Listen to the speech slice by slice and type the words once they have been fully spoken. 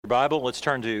Bible, let's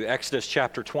turn to Exodus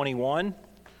chapter 21.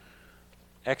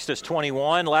 Exodus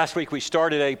 21. Last week we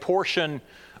started a portion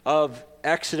of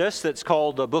Exodus that's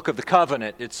called the Book of the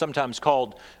Covenant. It's sometimes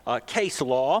called case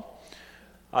law.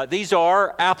 These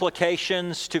are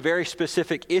applications to very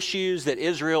specific issues that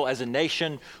Israel as a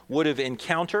nation would have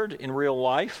encountered in real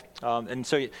life. And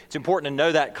so it's important to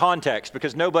know that context,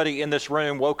 because nobody in this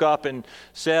room woke up and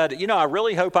said, I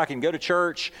really hope I can go to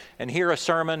church and hear a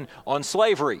sermon on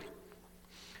slavery.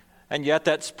 And yet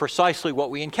that's precisely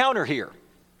what we encounter here.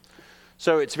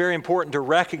 So it's very important to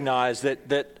recognize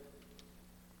that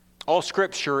all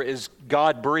Scripture is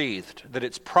God-breathed, that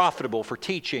it's profitable for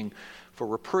teaching, for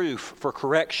reproof, for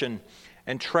correction,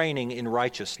 and training in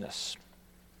righteousness.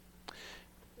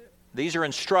 These are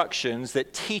instructions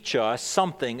that teach us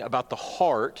something about the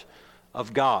heart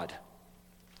of God.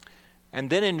 And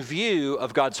then in view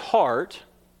of God's heart,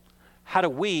 how do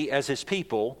we as His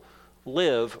people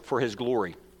live for His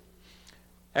glory?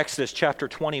 Exodus chapter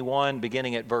 21,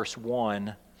 beginning at verse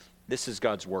 1, this is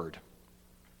God's word.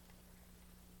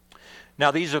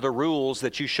 Now these are the rules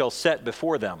that you shall set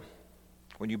before them.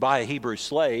 When you buy a Hebrew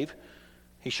slave,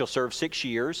 he shall serve 6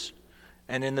 years,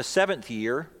 and in the 7th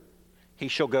year he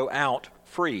shall go out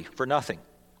free for nothing.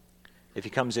 If he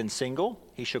comes in single,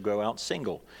 he shall go out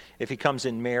single. If he comes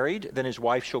in married, then his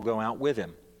wife shall go out with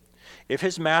him. If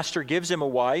his master gives him a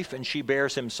wife, and she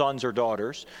bears him sons or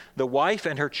daughters, the wife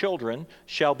and her children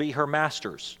shall be her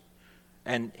master's,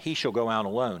 and he shall go out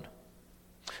alone.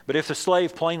 But if the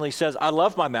slave plainly says, I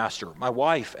love my master, my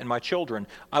wife, and my children,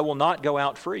 I will not go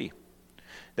out free,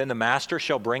 then the master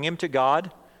shall bring him to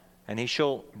God, and he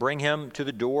shall bring him to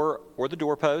the door or the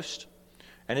doorpost,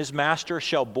 and his master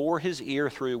shall bore his ear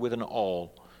through with an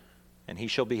awl, and he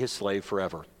shall be his slave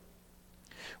forever.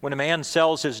 When a man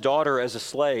sells his daughter as a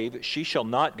slave, she shall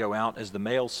not go out as the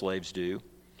male slaves do.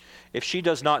 If she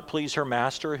does not please her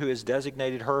master, who has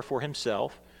designated her for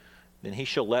himself, then he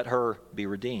shall let her be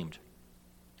redeemed.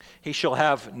 He shall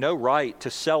have no right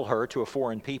to sell her to a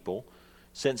foreign people,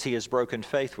 since he has broken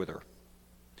faith with her.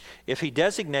 If he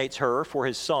designates her for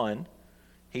his son,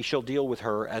 he shall deal with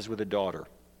her as with a daughter.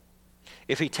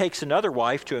 If he takes another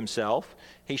wife to himself,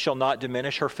 he shall not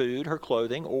diminish her food, her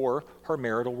clothing, or her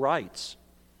marital rights.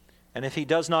 And if he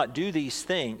does not do these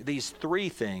 3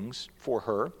 things for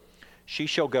her, she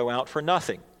shall go out for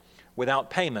nothing, without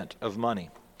payment of money.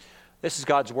 This is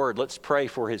God's word. Let's pray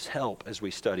for his help as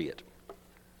we study it.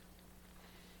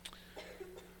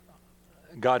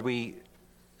 God, we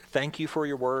thank you for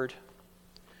your word.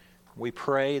 We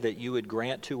pray that you would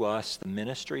grant to us the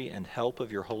ministry and help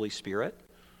of your Holy Spirit,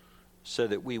 so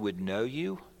that we would know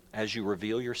you as you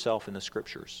reveal yourself in the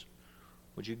Scriptures.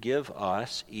 Would you give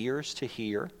us ears to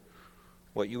hear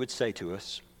what you would say to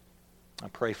us? I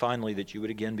pray finally that you would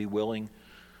again be willing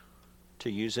to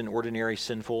use an ordinary,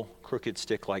 sinful, crooked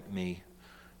stick like me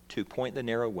to point the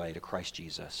narrow way to Christ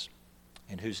Jesus,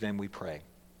 in whose name we pray.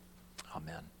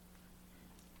 Amen.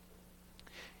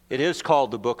 It is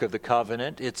called the Book of the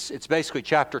Covenant. It's basically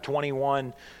chapter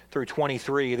 21 through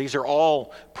 23. These are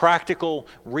all practical,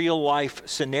 real-life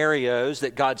scenarios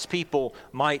that God's people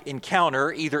might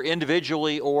encounter, either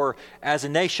individually or as a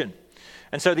nation.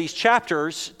 And so these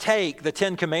chapters take the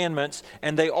Ten Commandments,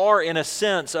 and they are, in a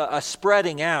sense, a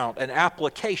spreading out, an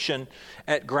application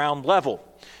at ground level.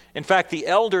 In fact, the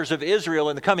elders of Israel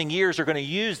in the coming years are going to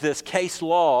use this case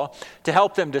law to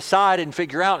help them decide and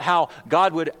figure out how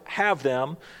God would have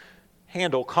them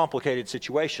handle complicated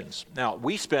situations. Now,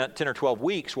 we spent 10 or 12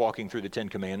 weeks walking through the Ten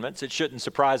Commandments. It shouldn't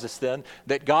surprise us then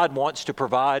that God wants to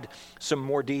provide some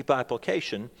more deep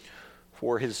application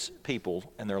for his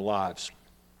people and their lives.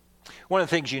 One of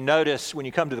the things you notice when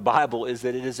you come to the Bible is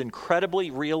that it is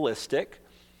incredibly realistic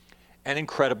and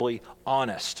incredibly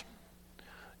honest.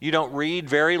 You don't read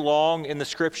very long in the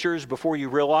Scriptures before you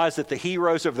realize that the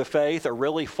heroes of the faith are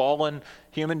really fallen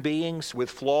human beings with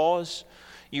flaws.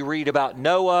 You read about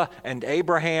Noah and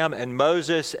Abraham and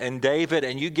Moses and David,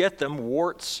 and you get them,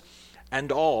 warts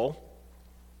and all.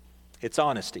 It's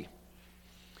honesty.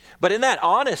 But in that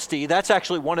honesty, that's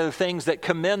actually one of the things that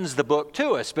commends the book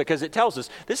to us, because it tells us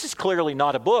this is clearly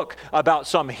not a book about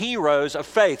some heroes of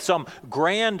faith, some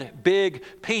grand, big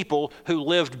people who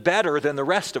lived better than the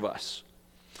rest of us.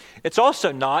 It's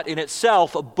also not in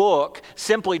itself a book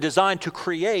simply designed to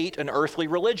create an earthly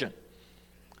religion.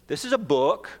 This is a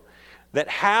book that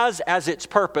has as its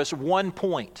purpose one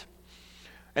point,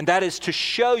 and that is to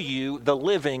show you the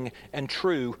living and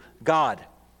true God.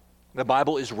 The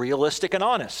Bible is realistic and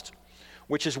honest,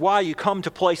 which is why you come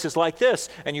to places like this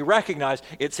and you recognize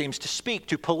it seems to speak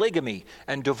to polygamy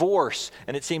and divorce,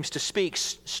 and it seems to speak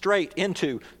straight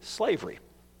into slavery.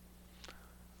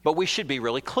 But we should be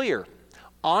really clear.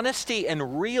 Honesty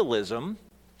and realism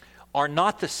are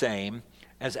not the same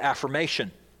as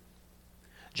affirmation.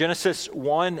 Genesis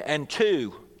 1 and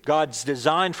 2, God's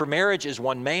design for marriage is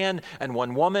one man and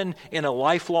one woman in a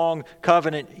lifelong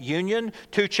covenant union.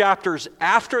 2 chapters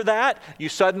after that, you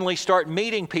suddenly start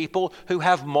meeting people who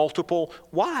have multiple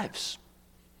wives.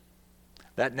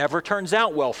 That never turns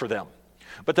out well for them.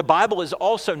 But the Bible is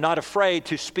also not afraid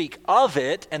to speak of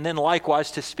it and then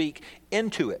likewise to speak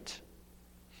into it.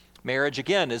 Marriage,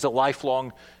 again, is a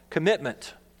lifelong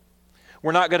commitment.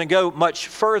 We're not going to go much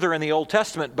further in the Old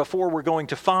Testament before we're going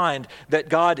to find that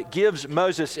God gives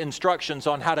Moses instructions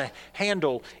on how to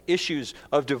handle issues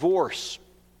of divorce.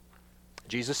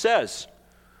 Jesus says,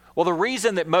 well, the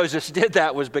reason that Moses did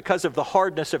that was because of the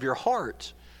hardness of your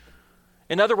heart.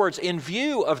 In other words, in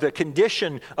view of the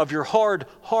condition of your hard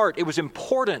heart, it was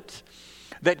important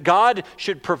that God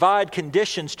should provide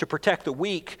conditions to protect the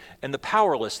weak and the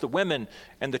powerless, the women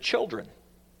and the children.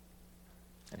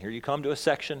 And here you come to a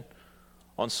section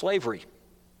on slavery.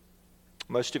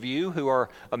 Most of you who are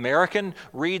American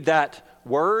read that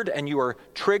word and you are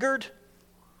triggered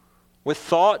with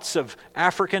thoughts of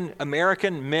African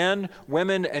American men,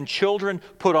 women, and children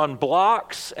put on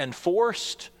blocks and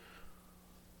forced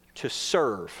to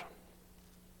serve.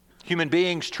 Human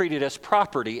beings treated as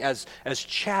property, as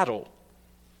chattel.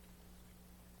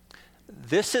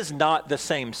 This is not the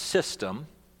same system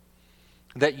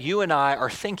that you and I are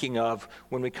thinking of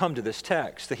when we come to this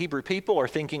text. The Hebrew people are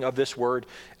thinking of this word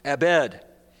ebed.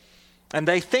 And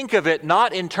they think of it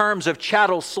not in terms of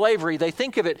chattel slavery, they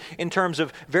think of it in terms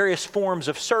of various forms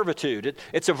of servitude.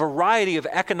 It's a variety of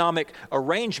economic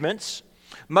arrangements,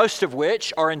 most of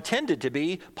which are intended to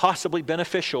be possibly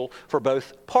beneficial for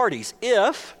both parties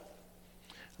if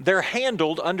they're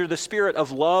handled under the spirit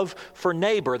of love for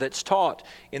neighbor that's taught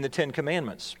in the Ten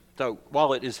Commandments. So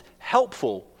while it is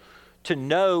helpful to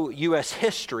know U.S.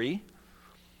 history,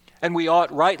 and we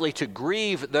ought rightly to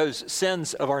grieve those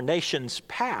sins of our nation's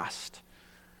past,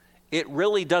 it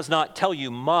really does not tell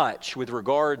you much with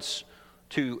regards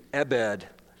to Ebed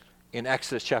in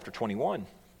Exodus chapter 21.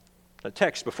 The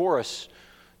text before us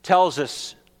tells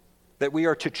us that we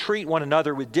are to treat one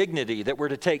another with dignity, that we're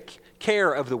to take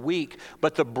care of the weak.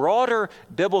 But the broader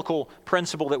biblical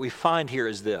principle that we find here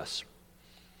is this: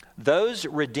 those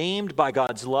redeemed by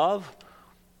God's love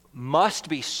must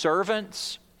be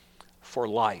servants for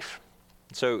life.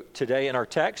 So today in our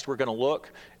text, we're going to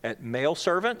look at male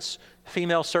servants,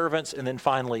 female servants, and then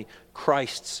finally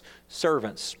Christ's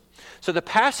servants. So the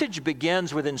passage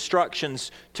begins with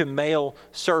instructions to male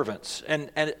servants.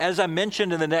 And as I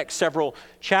mentioned in the next several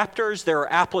chapters, there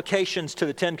are applications to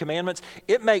the Ten Commandments.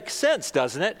 It makes sense,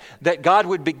 doesn't it, that God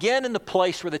would begin in the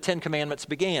place where the Ten Commandments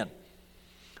began,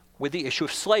 with the issue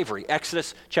of slavery.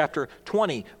 Exodus chapter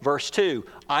 20, verse 2.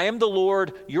 I am the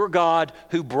Lord your God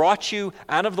who brought you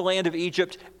out of the land of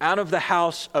Egypt, out of the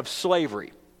house of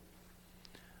slavery.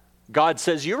 God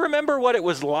says, you remember what it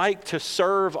was like to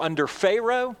serve under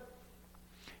Pharaoh?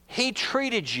 He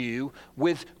treated you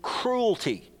with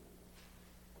cruelty.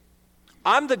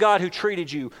 I'm the God who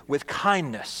treated you with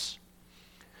kindness.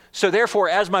 So therefore,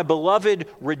 as my beloved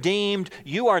redeemed,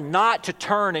 you are not to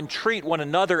turn and treat one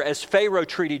another as Pharaoh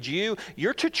treated you.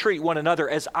 You're to treat one another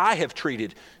as I have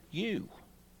treated you,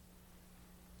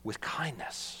 with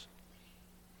kindness.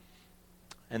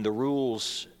 And the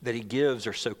rules that he gives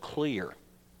are so clear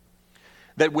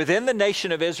that within the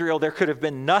nation of Israel, there could have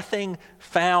been nothing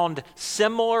found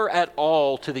similar at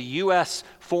all to the U.S.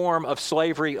 form of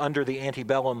slavery under the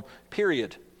antebellum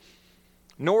period.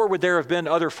 Nor would there have been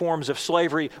other forms of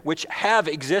slavery which have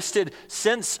existed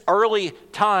since early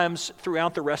times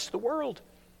throughout the rest of the world.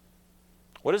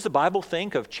 What does the Bible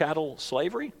think of chattel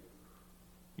slavery?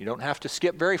 You don't have to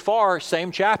skip very far.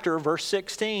 Same chapter, verse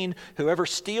 16. Whoever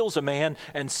steals a man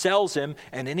and sells him,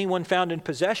 and anyone found in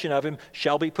possession of him,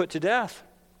 shall be put to death.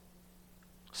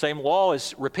 Same law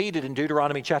is repeated in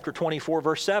Deuteronomy chapter 24,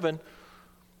 verse 7.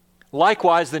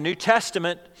 Likewise, the New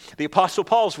Testament, the Apostle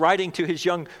Paul's writing to his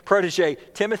young protege,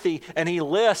 Timothy, and he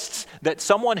lists that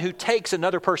someone who takes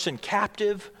another person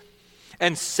captive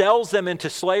and sells them into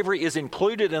slavery is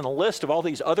included in a list of all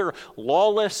these other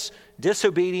lawless,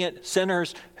 disobedient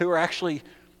sinners who are actually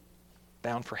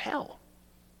bound for hell.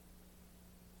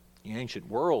 In the ancient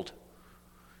world,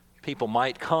 people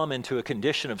might come into a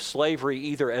condition of slavery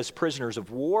either as prisoners of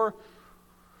war,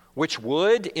 which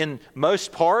would, in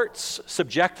most parts,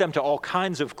 subject them to all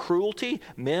kinds of cruelty,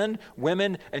 men,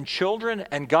 women, and children.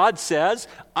 And God says,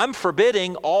 I'm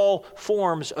forbidding all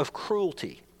forms of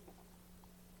cruelty.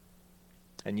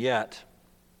 And yet,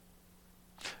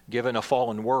 given a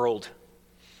fallen world,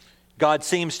 God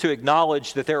seems to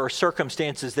acknowledge that there are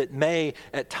circumstances that may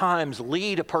at times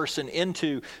lead a person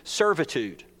into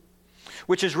servitude,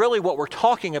 which is really what we're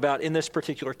talking about in this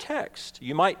particular text.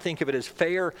 You might think of it as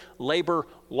fair labor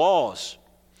laws.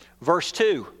 Verse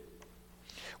 2,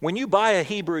 when you buy a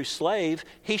Hebrew slave,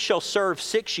 he shall serve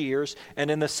 6 years, and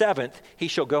in the 7th he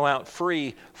shall go out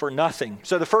free for nothing.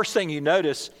 So the first thing you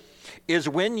notice is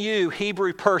when you,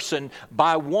 Hebrew person,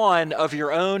 buy one of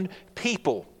your own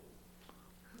people.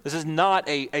 This is not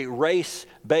a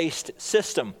race-based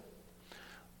system.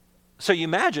 So you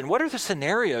imagine, what are the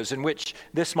scenarios in which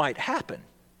this might happen?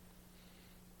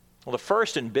 Well, the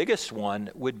first and biggest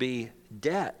one would be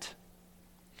debt.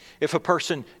 If a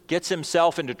person gets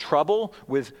himself into trouble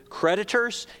with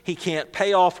creditors, he can't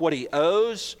pay off what he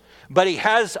owes, but he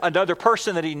has another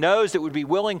person that he knows that would be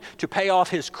willing to pay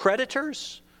off his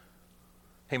creditors,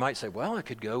 he might say, well, I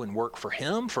could go and work for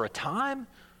him for a time.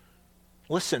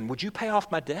 Listen, would you pay off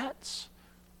my debts?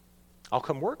 I'll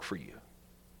come work for you.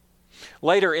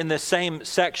 Later in this same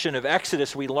section of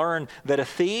Exodus, we learn that a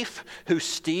thief who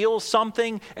steals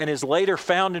something and is later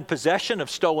found in possession of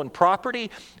stolen property,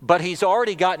 but he's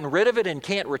already gotten rid of it and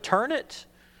can't return it,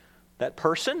 that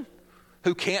person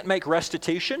who can't make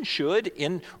restitution should,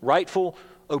 in rightful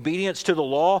obedience to the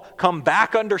law, come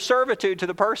back under servitude to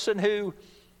the person who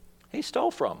he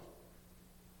stole from.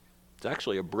 It's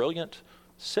actually a brilliant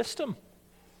system.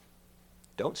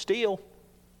 Don't steal.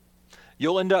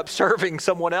 You'll end up serving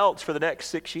someone else for the next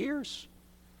 6 years.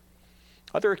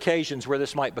 Other occasions where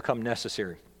this might become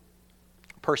necessary.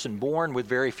 A person born with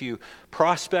very few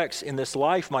prospects in this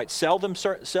life might sell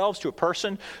themselves to a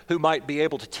person who might be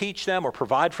able to teach them or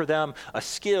provide for them a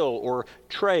skill or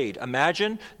trade.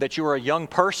 Imagine that you are a young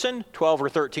person, 12 or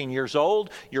 13 years old,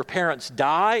 your parents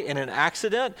die in an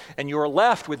accident, and you are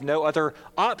left with no other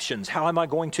options. How am I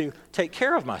going to take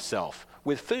care of myself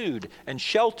with food and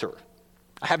shelter?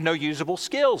 I have no usable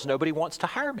skills. Nobody wants to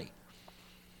hire me.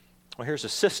 Well, here's a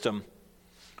system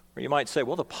where you might say,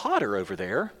 well, the potter over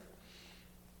there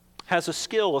has a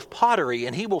skill of pottery,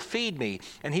 and he will feed me,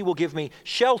 and he will give me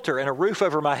shelter and a roof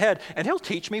over my head, and he'll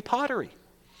teach me pottery.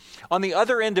 On the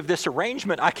other end of this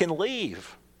arrangement, I can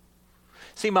leave.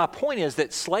 See, my point is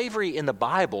that slavery in the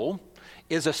Bible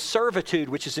is a servitude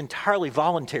which is entirely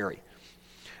voluntary.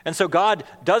 And so God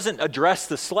doesn't address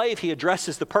the slave, he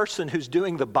addresses the person who's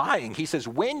doing the buying. He says,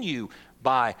 when you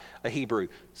buy a Hebrew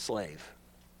slave.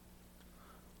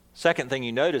 Second thing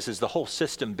you notice is the whole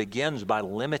system begins by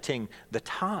limiting the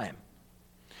time,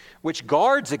 which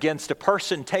guards against a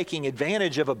person taking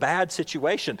advantage of a bad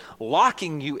situation,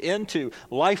 locking you into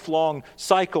lifelong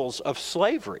cycles of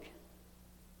slavery.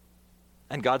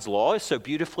 And God's law is so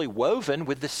beautifully woven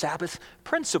with the Sabbath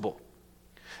principle.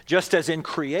 Just as in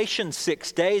creation,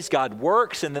 6 days God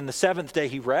works and then the 7th day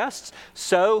he rests,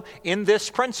 so in this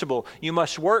principle, you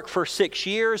must work for 6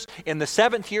 years. In the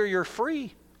 7th year, you're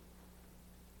free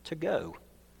to go.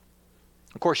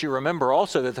 Of course, you remember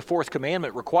also that the 4th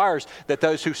commandment requires that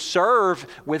those who serve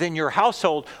within your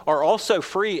household are also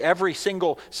free every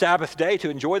single Sabbath day to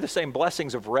enjoy the same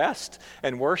blessings of rest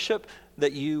and worship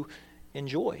that you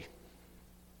enjoy.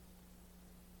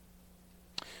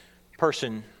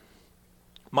 Person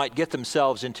might get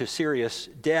themselves into serious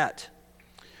debt,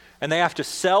 and they have to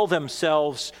sell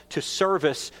themselves to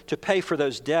service to pay for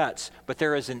those debts, but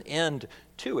there is an end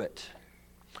to it.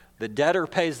 The debtor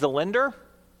pays the lender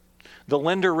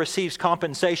receives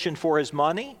compensation for his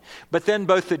money, but then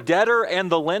both the debtor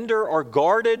and the lender are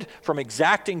guarded from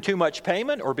exacting too much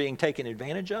payment or being taken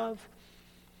advantage of.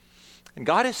 And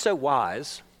God is so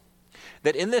wise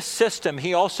that in this system,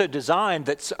 he also designed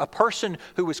that a person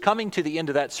who was coming to the end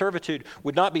of that servitude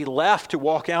would not be left to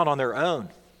walk out on their own.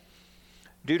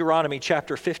 Deuteronomy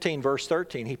chapter 15, verse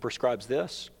 13, he prescribes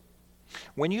this.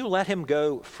 When you let him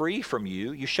go free from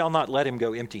you, you shall not let him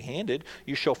go empty-handed.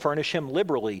 You shall furnish him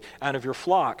liberally out of your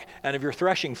flock, and of your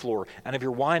threshing floor, and of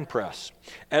your winepress.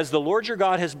 As the Lord your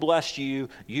God has blessed you,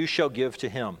 you shall give to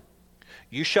him.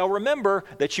 You shall remember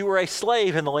that you were a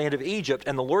slave in the land of Egypt,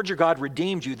 and the Lord your God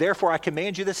redeemed you. Therefore, I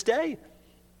command you this day.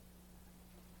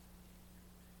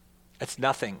 It's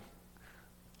nothing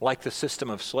like the system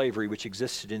of slavery which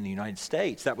existed in the United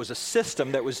States. That was a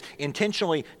system that was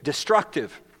intentionally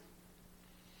destructive.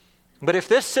 But if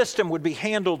this system would be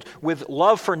handled with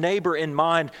love for neighbor in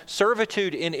mind,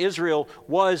 servitude in Israel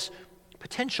was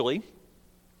potentially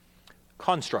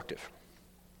constructive.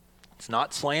 It's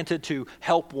not slanted to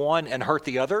help one and hurt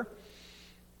the other.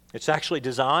 It's actually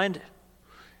designed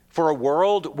for a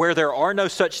world where there are no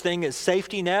such thing as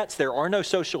safety nets, there are no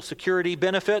social security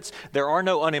benefits, there are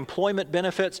no unemployment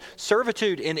benefits.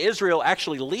 Servitude in Israel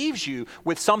actually leaves you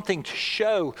with something to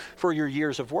show for your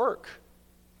years of work.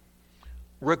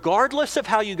 regardless of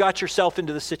how you got yourself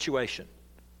into the situation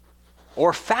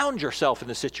or found yourself in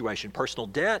the situation, personal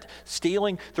debt,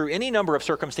 stealing, through any number of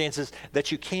circumstances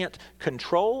that you can't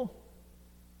control.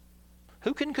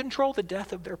 Who can control the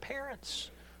death of their parents?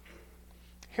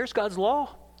 Here's God's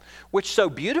law, which so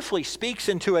beautifully speaks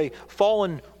into a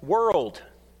fallen world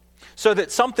so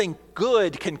that something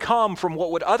good can come from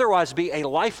what would otherwise be a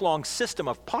lifelong system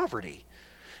of poverty.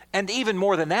 And even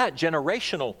more than that,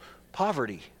 generational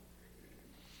poverty.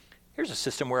 Here's a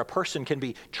system where a person can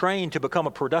be trained to become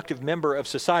a productive member of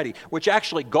society, which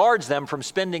actually guards them from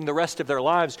spending the rest of their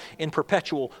lives in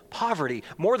perpetual poverty.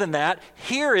 More than that,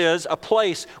 here is a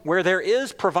place where there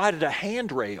is provided a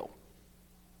handrail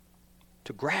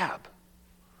to grab,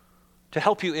 to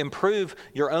help you improve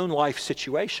your own life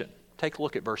situation. Take a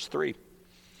look at verse 3.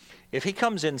 If he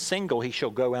comes in single, he shall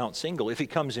go out single. If he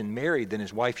comes in married, then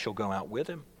his wife shall go out with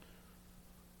him.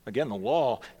 Again, the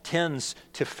law tends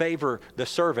to favor the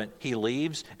servant. He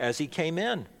leaves as he came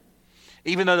in.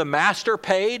 Even though the master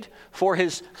paid for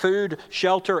his food,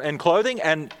 shelter, and clothing,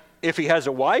 and if he has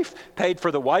a wife, paid for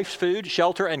the wife's food,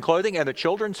 shelter, and clothing, and the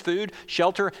children's food,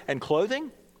 shelter, and clothing,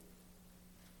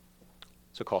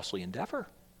 it's a costly endeavor,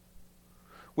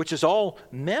 which is all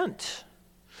meant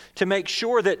to make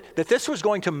sure that this was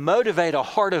going to motivate a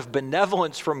heart of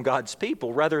benevolence from God's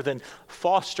people rather than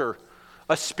foster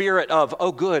a spirit of,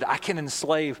 oh good, I can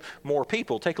enslave more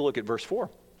people. Take a look at verse 4.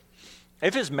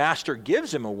 If his master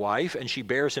gives him a wife and she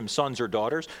bears him sons or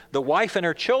daughters, the wife and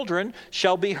her children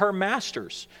shall be her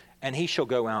master's, and he shall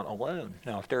go out alone.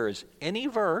 Now, if there is any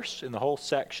verse in the whole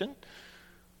section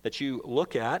that you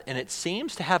look at and it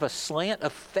seems to have a slant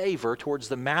of favor towards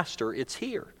the master, it's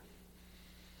here.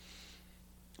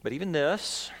 But even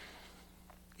this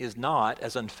is not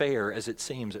as unfair as it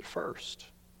seems at first.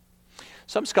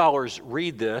 Some scholars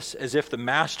read this as if the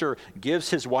master gives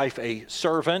his wife a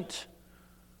servant.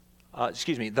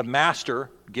 The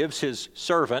master gives his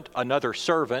servant another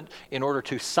servant in order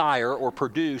to sire or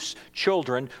produce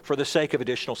children for the sake of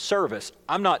additional service.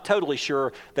 I'm not totally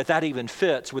sure that even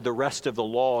fits with the rest of the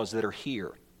laws that are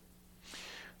here.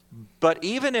 But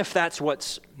even if that's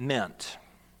what's meant,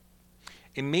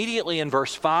 immediately in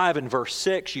verse 5 and verse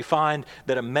 6, you find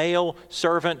that a male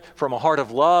servant from a heart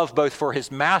of love, both for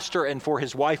his master and for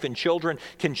his wife and children,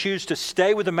 can choose to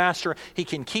stay with the master. He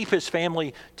can keep his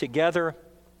family together.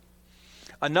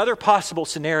 Another possible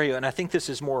scenario, and I think this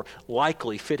is more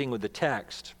likely fitting with the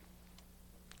text,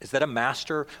 is that a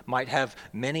master might have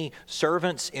many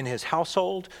servants in his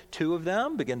household. Two of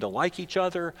them begin to like each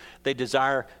other. They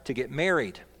desire to get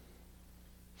married.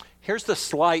 Here's the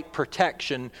slight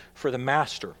protection for the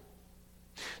master.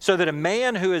 So that a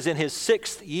man who is in his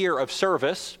 6th year of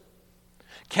service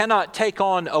cannot take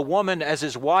on a woman as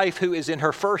his wife who is in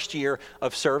her 1st year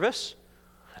of service,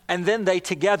 and then they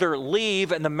together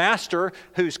leave, and the master,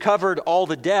 who's covered all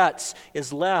the debts,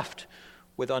 is left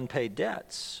with unpaid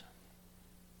debts.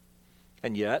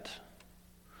 And yet,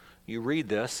 you read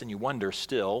this and you wonder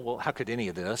still, well, how could any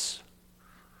of this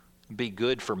be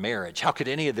good for marriage? How could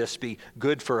any of this be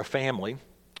good for a family?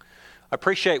 I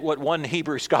appreciate what one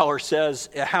Hebrew scholar says,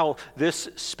 how this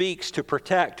speaks to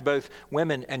protect both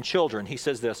women and children. He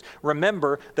says this: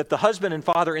 remember that the husband and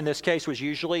father in this case was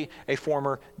usually a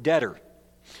former debtor.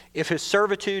 If his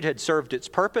servitude had served its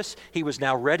purpose, he was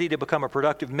now ready to become a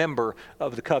productive member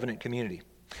of the covenant community.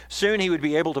 Soon he would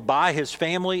be able to buy his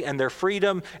family and their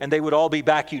freedom, and they would all be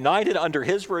back united under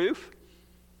his roof.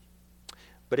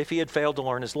 But if he had failed to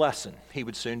learn his lesson, he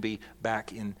would soon be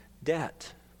back in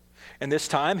debt. And this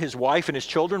time, his wife and his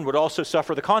children would also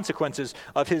suffer the consequences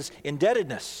of his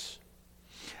indebtedness.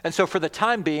 And so for the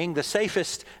time being, the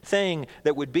safest thing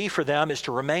that would be for them is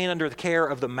to remain under the care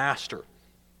of the master.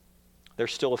 They're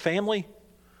still a family.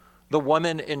 The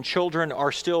women and children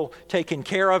are still taken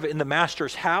care of in the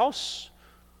master's house.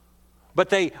 But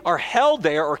they are held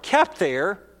there or kept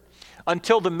there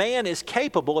until the man is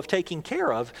capable of taking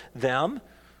care of them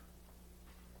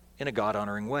in a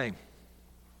God-honoring way.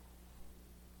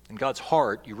 In God's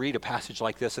heart, you read a passage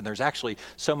like this, and there's actually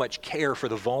so much care for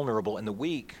the vulnerable and the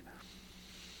weak.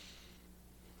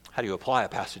 How do you apply a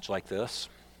passage like this?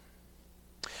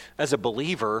 As a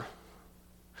believer,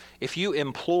 if you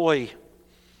employ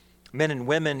men and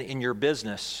women in your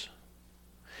business,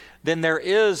 then there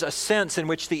is a sense in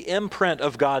which the imprint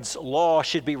of God's law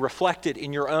should be reflected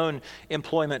in your own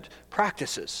employment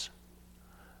practices.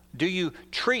 Do you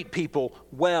treat people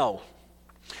well?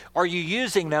 Are you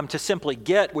using them to simply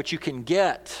get what you can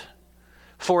get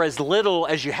for as little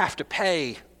as you have to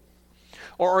pay?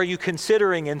 Or are you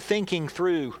considering and thinking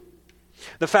through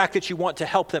the fact that you want to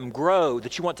help them grow,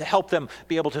 that you want to help them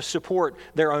be able to support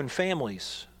their own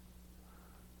families?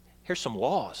 Here's some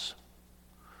laws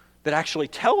that actually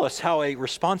tell us how a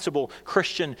responsible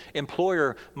Christian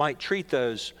employer might treat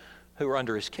those who are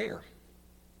under his care.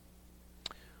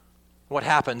 What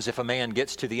happens if a man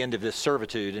gets to the end of this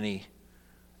servitude and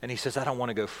he says, I don't want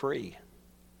to go free?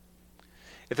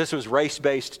 If this was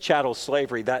race-based chattel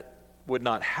slavery, that would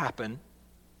not happen.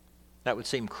 That would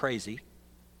seem crazy.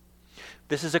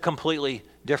 This is a completely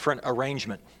different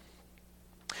arrangement.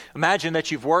 Imagine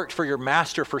that you've worked for your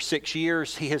master for 6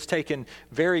 years. He has taken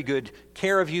very good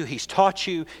care of you. He's taught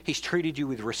you. He's treated you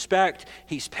with respect.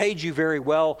 He's paid you very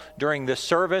well during this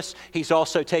service. He's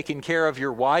also taken care of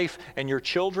your wife and your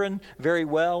children very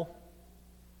well.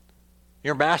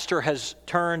 Your master has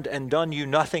turned and done you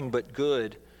nothing but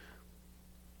good.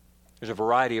 There's a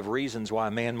variety of reasons why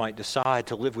a man might decide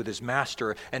to live with his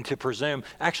master and to presume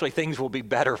actually things will be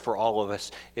better for all of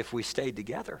us if we stayed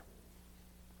together.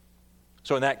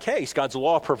 So in that case, God's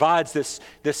law provides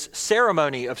this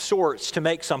ceremony of sorts to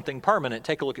make something permanent.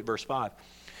 Take a look at verse 5.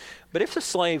 But if the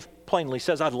slave plainly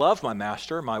says, I love my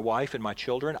master, my wife, and my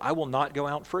children, I will not go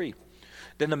out free.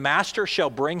 Then the master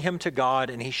shall bring him to God,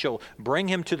 and he shall bring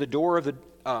him to the door of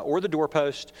the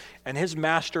doorpost, and his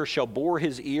master shall bore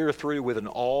his ear through with an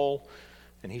awl,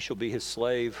 and he shall be his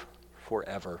slave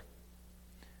forever.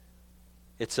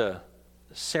 It's a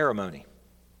ceremony.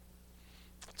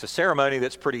 It's a ceremony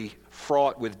that's pretty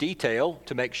fraught with detail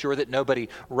to make sure that nobody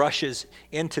rushes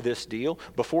into this deal.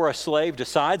 Before a slave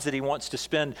decides that he wants to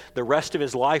spend the rest of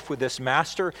his life with this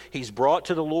master, he's brought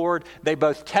to the Lord. They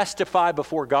both testify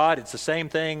before God. It's the same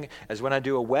thing as when I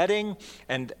do a wedding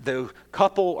and the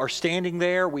couple are standing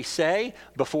there, we say,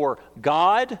 before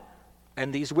God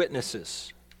and these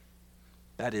witnesses.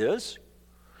 That is,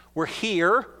 we're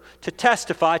here to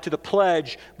testify to the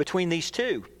pledge between these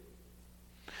two.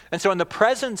 And so in the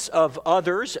presence of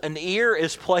others, an ear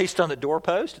is placed on the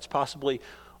doorpost. It's possibly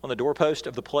on the doorpost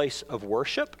of the place of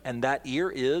worship, and that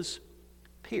ear is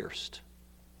pierced.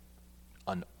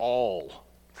 An awl.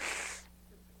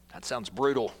 That sounds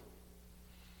brutal.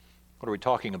 What are we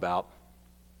talking about?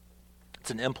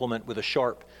 It's an implement with a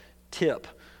sharp tip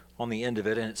on the end of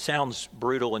it, and it sounds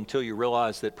brutal until you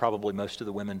realize that probably most of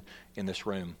the women in this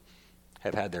room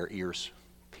have had their ears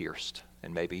pierced,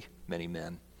 and maybe many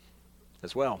men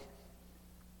as well.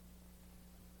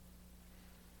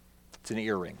 It's an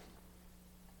earring.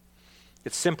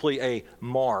 It's simply a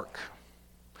mark.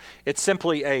 It's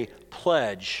simply a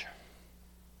pledge.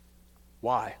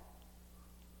 Why?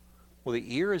 Well,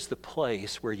 the ear is the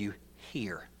place where you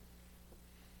hear.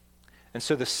 And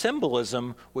so the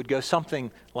symbolism would go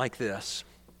something like this.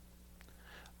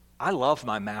 I love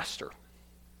my master.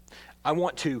 I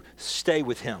want to stay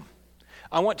with him.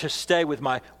 I want to stay with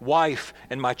my wife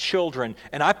and my children,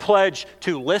 and I pledge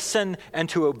to listen and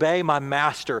to obey my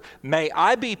master. May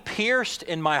I be pierced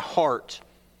in my heart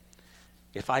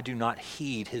if I do not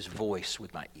heed his voice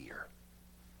with my ear.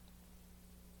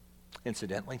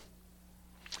 Incidentally,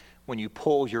 when you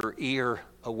pull your ear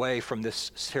away from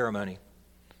this ceremony,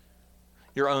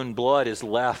 your own blood is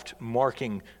left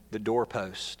marking the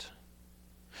doorpost.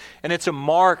 And it's a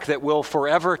mark that will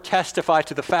forever testify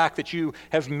to the fact that you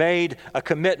have made a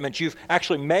commitment. You've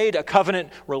actually made a covenant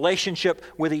relationship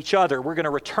with each other. We're going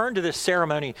to return to this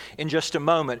ceremony in just a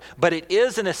moment. But it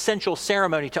is an essential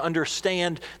ceremony to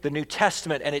understand the New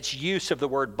Testament and its use of the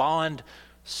word bond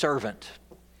servant.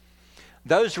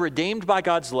 Those redeemed by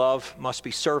God's love must be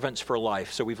servants for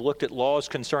life. So we've looked at laws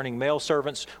concerning male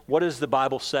servants. What does the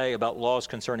Bible say about laws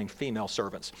concerning female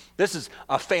servants? This is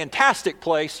a fantastic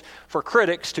place for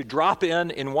critics to drop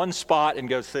in one spot and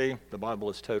go, see, the Bible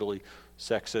is totally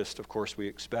sexist. Of course, we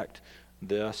expect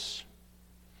this.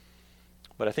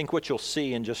 But I think what you'll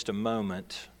see in just a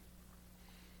moment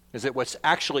is that what's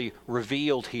actually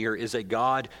revealed here is a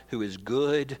God who is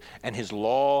good, and his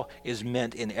law is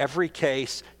meant in every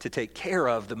case to take care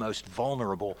of the most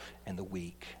vulnerable and the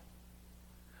weak.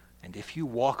 And if you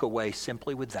walk away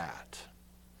simply with that,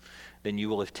 then you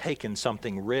will have taken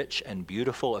something rich and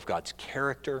beautiful of God's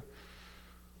character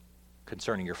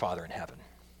concerning your Father in heaven.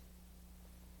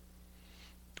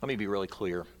 Let me be really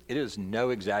clear. It is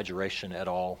no exaggeration at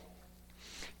all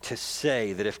to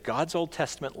say that if God's Old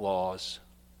Testament laws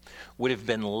would have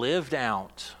been lived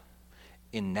out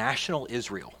in national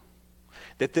Israel,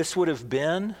 that this would have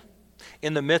been,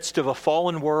 in the midst of a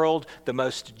fallen world, the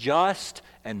most just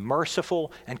and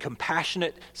merciful and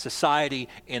compassionate society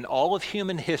in all of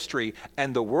human history,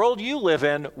 and the world you live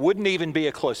in wouldn't even be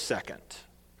a close second.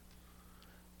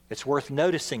 It's worth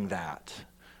noticing that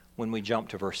when we jump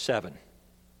to verse 7.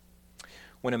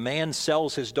 When a man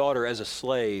sells his daughter as a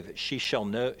slave, she shall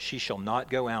not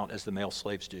go out as the male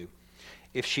slaves do.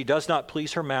 If she does not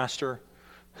please her master,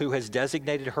 who has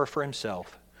designated her for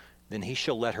himself, then he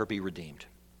shall let her be redeemed.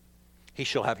 He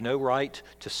shall have no right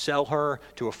to sell her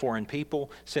to a foreign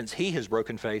people, since he has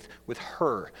broken faith with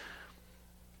her.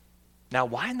 Now,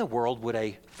 why in the world would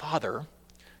a father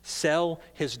sell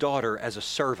his daughter as a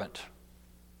servant?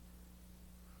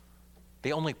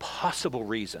 The only possible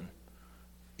reason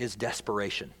is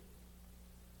desperation.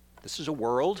 This is a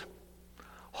world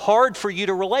hard for you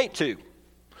to relate to.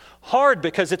 Hard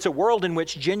because it's a world in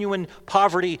which genuine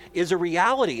poverty is a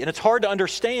reality. And it's hard to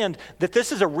understand that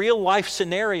this is a real life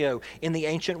scenario in the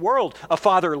ancient world. A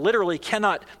father literally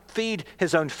cannot feed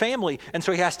his own family, and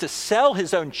so he has to sell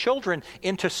his own children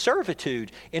into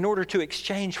servitude in order to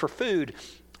exchange for food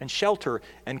and shelter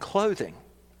and clothing.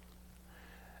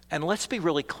 And let's be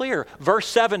really clear, verse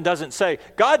 7 doesn't say,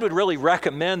 God would really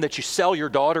recommend that you sell your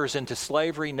daughters into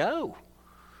slavery. No.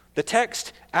 The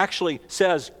text actually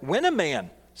says, when a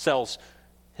man sells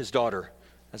his daughter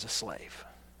as a slave.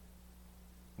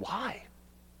 Why?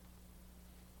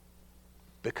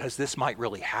 Because this might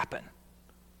really happen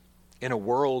in a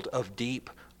world of deep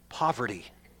poverty.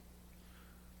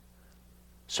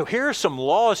 So here are some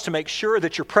laws to make sure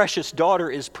that your precious daughter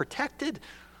is protected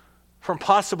from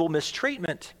possible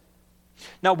mistreatment.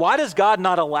 Now, why does God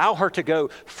not allow her to go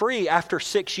free after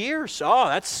 6 years? Oh,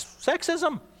 that's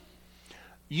sexism.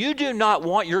 You do not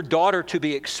want your daughter to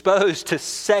be exposed to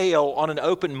sale on an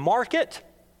open market.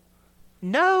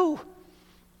 No,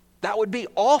 that would be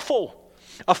awful.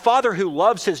 A father who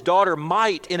loves his daughter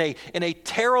might, in a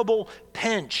terrible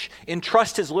pinch,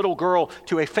 entrust his little girl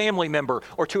to a family member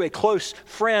or to a close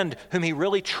friend whom he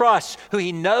really trusts, who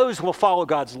he knows will follow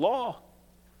God's law.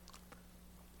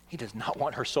 He does not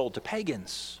want her sold to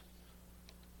pagans.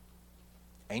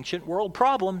 Ancient world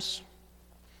problems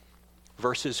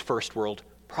versus first world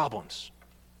problems.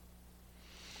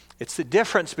 It's the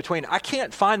difference between I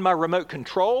can't find my remote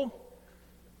control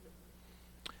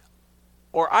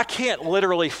or I can't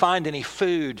literally find any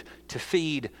food to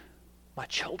feed my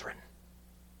children.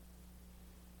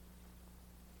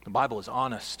 The Bible is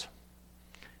honest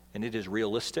and it is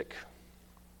realistic.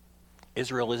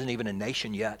 Israel isn't even a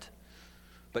nation yet.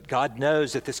 But God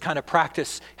knows that this kind of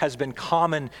practice has been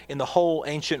common in the whole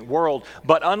ancient world.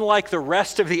 But unlike the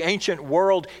rest of the ancient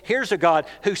world, here's a God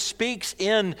who speaks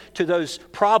into those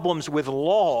problems with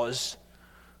laws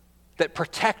that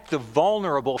protect the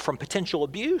vulnerable from potential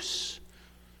abuse.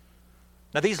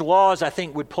 Now, these laws, I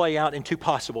think, would play out in two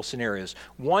possible scenarios.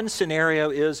 One scenario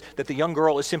is that the young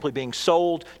girl is simply being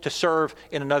sold to serve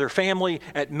in another family.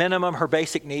 At minimum, her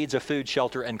basic needs of food,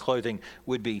 shelter, and clothing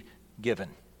would be given.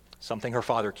 Something her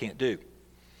father can't do.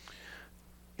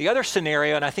 The other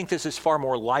scenario, and I think this is far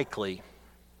more likely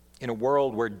in a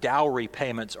world where dowry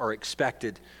payments are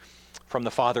expected from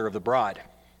the father of the bride.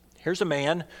 Here's a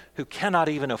man who cannot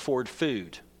even afford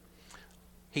food.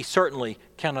 He certainly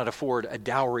cannot afford a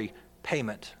dowry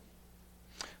payment.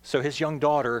 So his young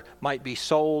daughter might be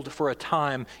sold for a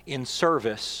time in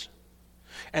service,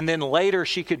 and then later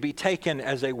she could be taken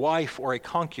as a wife or a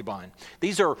concubine.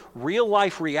 These are real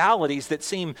life realities that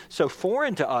seem so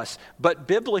foreign to us, but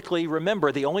biblically,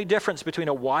 remember, the only difference between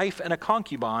a wife and a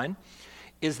concubine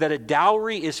is that a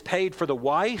dowry is paid for the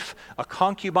wife. A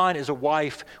concubine is a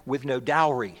wife with no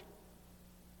dowry.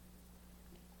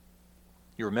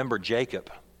 You remember Jacob.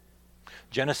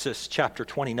 Genesis chapter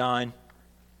 29.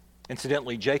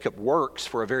 Incidentally, Jacob works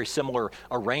for a very similar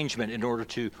arrangement in order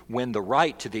to win the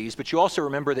right to these. But you also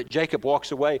remember that Jacob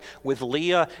walks away with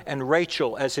Leah and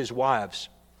Rachel as his wives.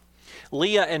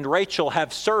 Leah and Rachel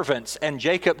have servants, and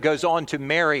Jacob goes on to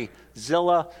marry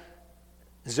Zilpah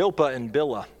and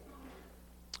Bilhah.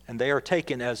 And they are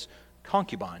taken as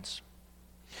concubines.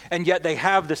 And yet they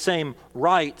have the same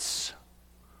rights.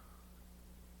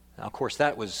 Now, of course,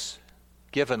 that was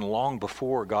given long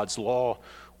before God's law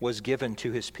was given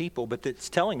to his people, but it's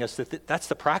telling us that that's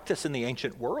the practice in the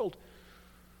ancient world.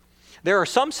 There are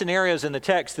some scenarios in the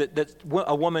text that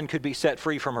a woman could be set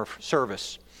free from her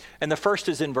service. And the first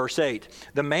is in verse 8.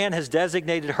 The man has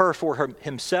designated her for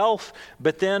himself,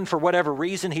 but then for whatever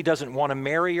reason he doesn't want to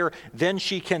marry her, then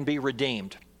she can be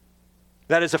redeemed.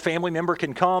 That is, a family member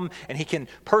can come and he can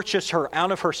purchase her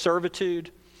out of her servitude.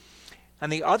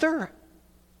 And the other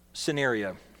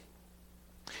scenario,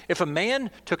 if a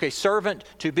man took a servant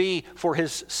to be for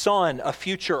his son a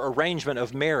future arrangement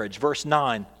of marriage, verse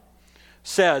 9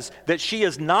 says that she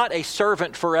is not a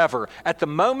servant forever. At the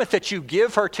moment that you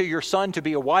give her to your son to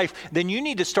be a wife, then you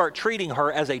need to start treating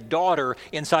her as a daughter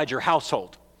inside your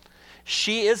household.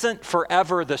 She isn't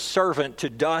forever the servant to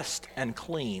dust and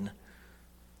clean.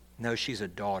 No, she's a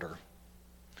daughter.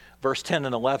 Verse 10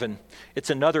 and 11, it's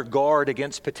another guard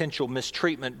against potential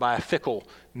mistreatment by a fickle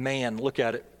man. Look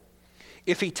at it.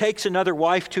 If he takes another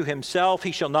wife to himself,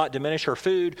 he shall not diminish her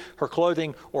food, her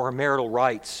clothing, or her marital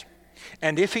rights.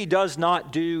 And if he does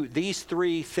not do these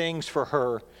three things for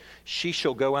her, she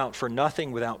shall go out for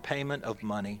nothing without payment of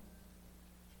money.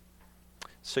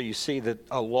 So you see that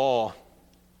a law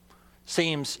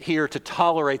seems here to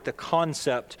tolerate the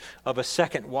concept of a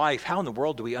second wife. How in the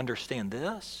world do we understand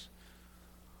this?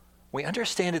 We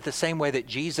understand it the same way that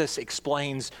Jesus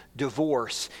explains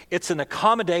divorce. It's an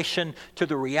accommodation to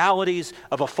the realities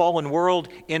of a fallen world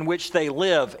in which they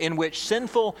live, in which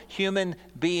sinful human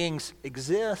beings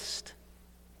exist.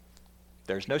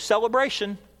 There's no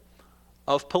celebration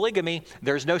of polygamy.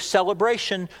 There's no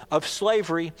celebration of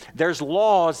slavery. There's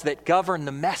laws that govern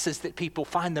the messes that people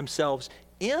find themselves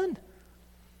in.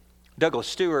 Douglas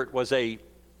Stewart was a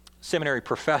seminary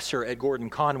professor at Gordon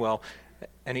Conwell,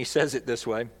 and he says it this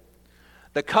way: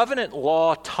 the covenant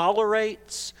law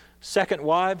tolerates second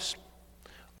wives,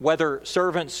 whether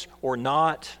servants or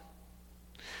not,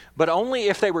 but only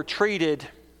if they were treated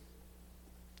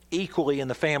equally in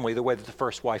the family the way that the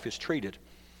first wife is treated.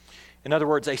 In other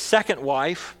words, a second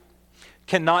wife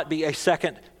cannot be a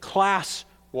second-class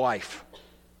wife.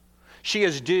 She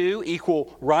is due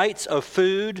equal rights of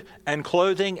food and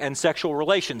clothing and sexual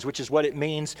relations, which is what it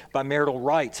means by marital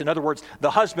rights. In other words, the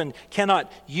husband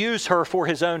cannot use her for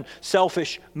his own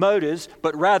selfish motives,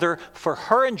 but rather for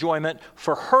her enjoyment,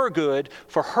 for her good,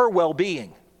 for her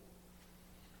well-being.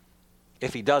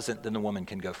 If he doesn't, then the woman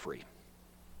can go free.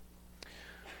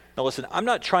 Now listen, I'm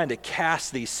not trying to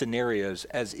cast these scenarios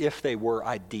as if they were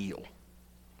ideal.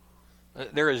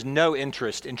 There is no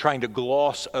interest in trying to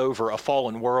gloss over a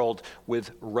fallen world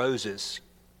with roses.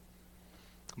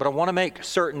 But I want to make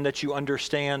certain that you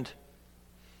understand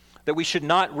that we should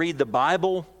not read the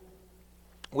Bible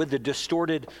with the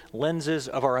distorted lenses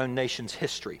of our own nation's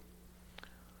history.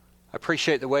 I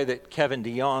appreciate the way that Kevin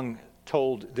DeYoung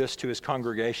told this to his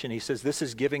congregation. He says, this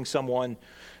is giving someone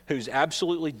who's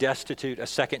absolutely destitute a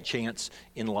second chance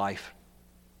in life.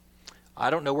 I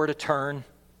don't know where to turn.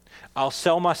 I'll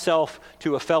sell myself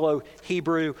to a fellow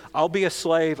Hebrew. I'll be a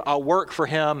slave. I'll work for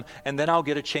him, and then I'll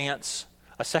get a chance,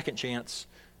 a second chance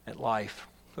at life.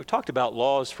 We've talked about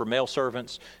laws for male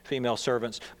servants, female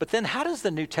servants, but then how does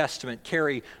the New Testament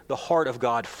carry the heart of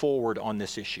God forward on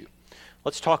this issue?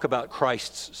 Let's talk about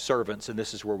Christ's servants, and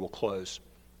this is where we'll close.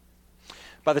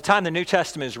 By the time the New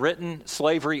Testament is written,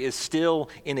 slavery is still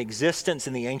in existence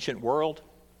in the ancient world.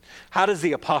 How does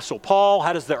the Apostle Paul,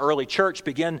 how does the early church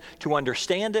begin to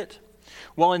understand it?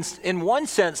 Well, in one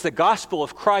sense, the gospel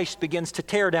of Christ begins to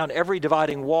tear down every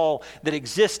dividing wall that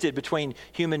existed between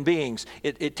human beings.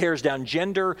 It tears down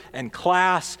gender and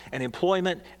class and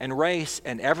employment and race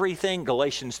and everything.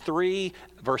 Galatians 3,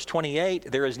 verse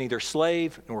 28, there is neither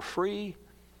slave nor free.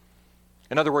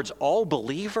 In other words, all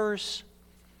believers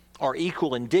are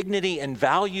equal in dignity and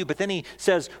value. But then he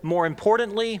says, more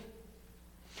importantly,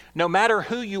 no matter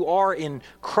who you are in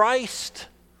Christ,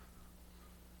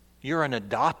 you're an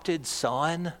adopted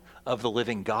son of the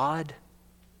living God.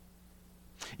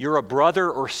 You're a brother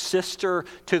or sister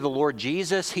to the Lord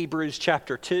Jesus, Hebrews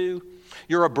chapter 2.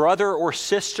 You're a brother or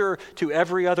sister to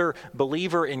every other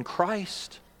believer in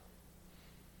Christ.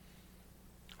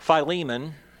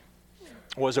 Philemon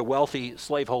was a wealthy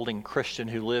slaveholding Christian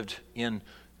who lived in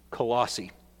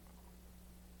Colossae.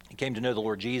 He came to know the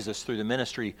Lord Jesus through the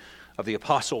ministry of the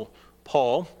Apostle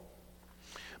Paul.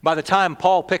 By the time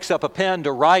Paul picks up a pen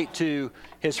to write to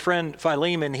his friend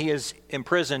Philemon, he is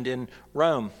imprisoned in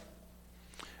Rome.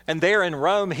 And there in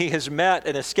Rome, he has met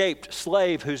an escaped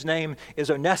slave whose name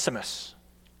is Onesimus.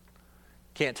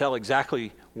 Can't tell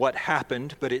exactly what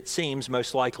happened, but it seems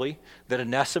most likely that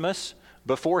Onesimus,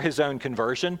 before his own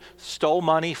conversion, stole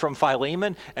money from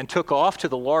Philemon and took off to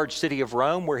the large city of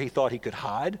Rome where he thought he could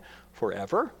hide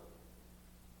forever.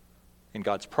 In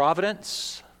God's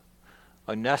providence,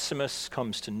 Onesimus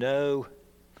comes to know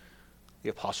the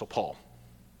Apostle Paul.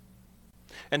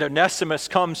 And Onesimus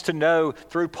comes to know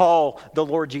through Paul the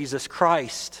Lord Jesus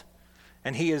Christ.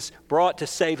 And he is brought to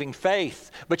saving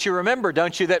faith. But you remember,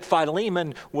 don't you, that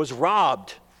Philemon was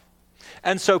robbed.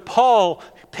 And so Paul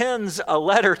pens a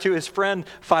letter to his friend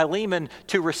Philemon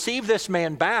to receive this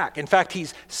man back. In fact,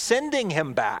 he's sending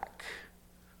him back.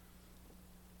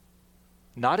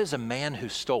 Not as a man who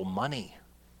stole money,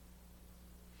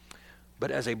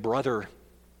 but as a brother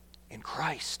in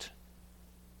Christ.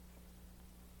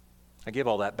 I give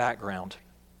all that background,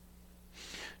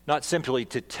 not simply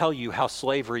to tell you how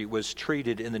slavery was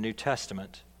treated in the New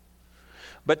Testament,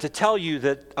 but to tell you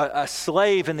that a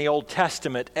slave in the Old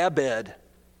Testament, Ebed,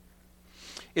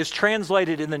 is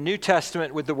translated in the New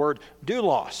Testament with the word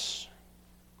doulos.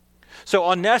 So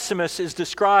Onesimus is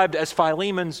described as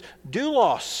Philemon's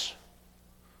doulos.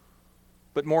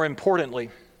 But more importantly,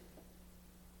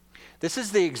 this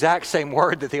is the exact same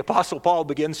word that the Apostle Paul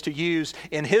begins to use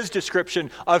in his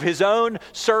description of his own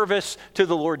service to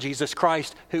the Lord Jesus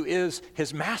Christ, who is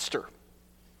his master.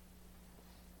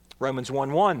 Romans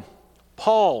 1:1,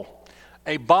 Paul,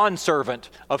 a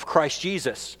bondservant of Christ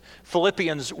Jesus.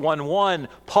 Philippians 1:1,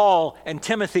 Paul and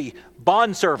Timothy,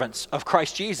 bondservants of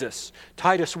Christ Jesus.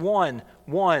 Titus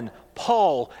 1:1,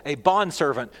 Paul, a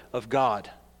bondservant of God.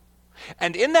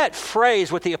 And in that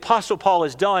phrase, what the Apostle Paul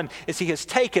has done is he has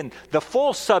taken the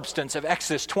full substance of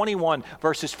Exodus 21,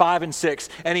 verses 5 and 6,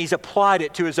 and he's applied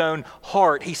it to his own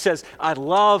heart. He says, I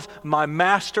love my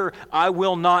master, I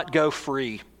will not go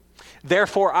free.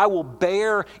 Therefore, I will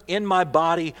bear in my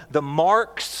body the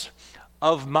marks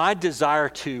of my desire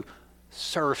to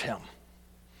serve him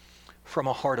from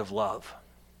a heart of love.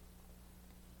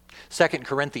 2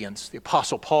 Corinthians, the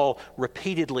Apostle Paul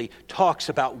repeatedly talks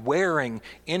about wearing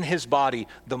in his body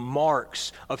the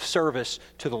marks of service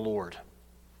to the Lord.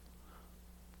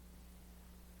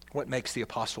 What makes the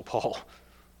Apostle Paul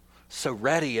so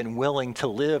ready and willing to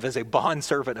live as a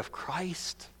bondservant of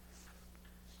Christ?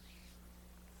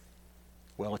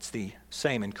 Well, it's the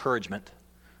same encouragement,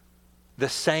 the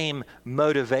same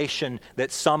motivation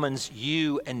that summons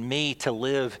you and me to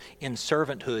live in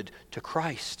servanthood to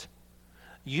Christ.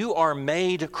 You are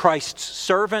made Christ's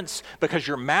servants because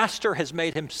your master has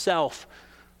made himself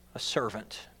a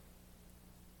servant.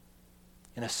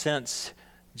 In a sense,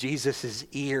 Jesus'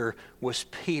 ear was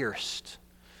pierced.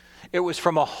 It was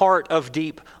from a heart of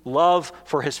deep love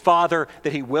for his Father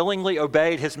that he willingly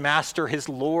obeyed his master, his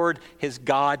Lord, his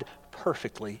God,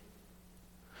 perfectly.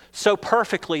 So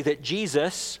perfectly that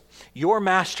Jesus, your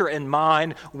master and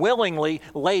mine, willingly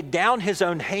laid down his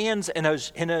own hands and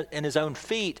his own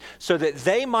feet so that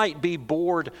they might be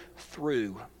bored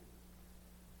through,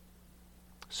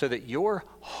 so that your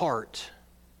heart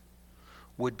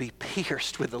would be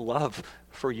pierced with the love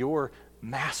for your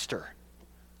master,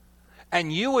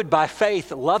 and you would by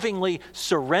faith lovingly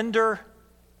surrender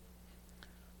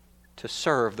to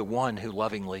serve the one who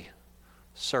lovingly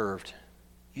served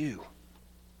you.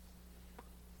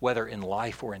 Whether in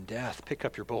life or in death. Pick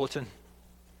up your bulletin.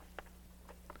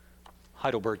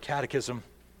 Heidelberg Catechism.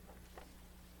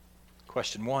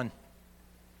 Question 1.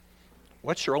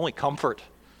 What's your only comfort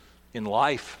in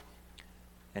life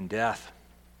and death?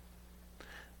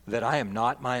 That I am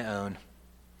not my own,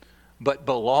 but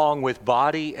belong with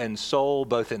body and soul,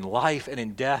 both in life and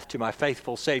in death, to my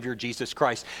faithful Savior, Jesus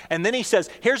Christ. And then he says,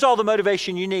 here's all the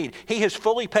motivation you need. He has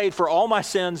fully paid for all my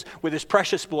sins with his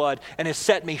precious blood and has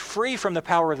set me free from the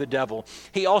power of the devil.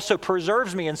 He also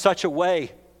preserves me in such a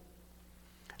way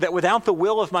that without the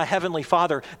will of my heavenly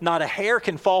Father, not a hair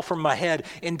can fall from my head.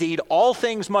 Indeed, all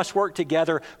things must work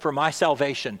together for my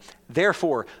salvation.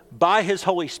 Therefore, by his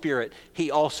Holy Spirit,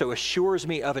 he also assures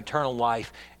me of eternal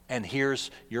life. And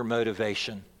here's your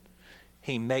motivation.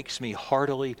 He makes me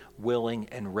heartily willing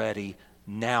and ready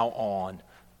now on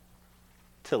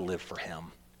to live for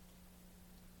him.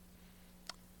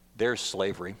 There's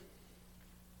slavery.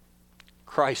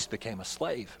 Christ became a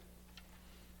slave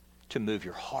to move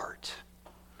your heart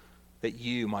that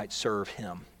you might serve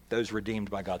him. Those redeemed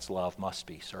by God's love must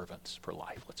be servants for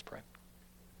life. Let's pray.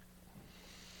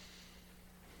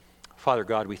 Father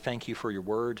God, we thank you for your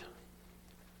word.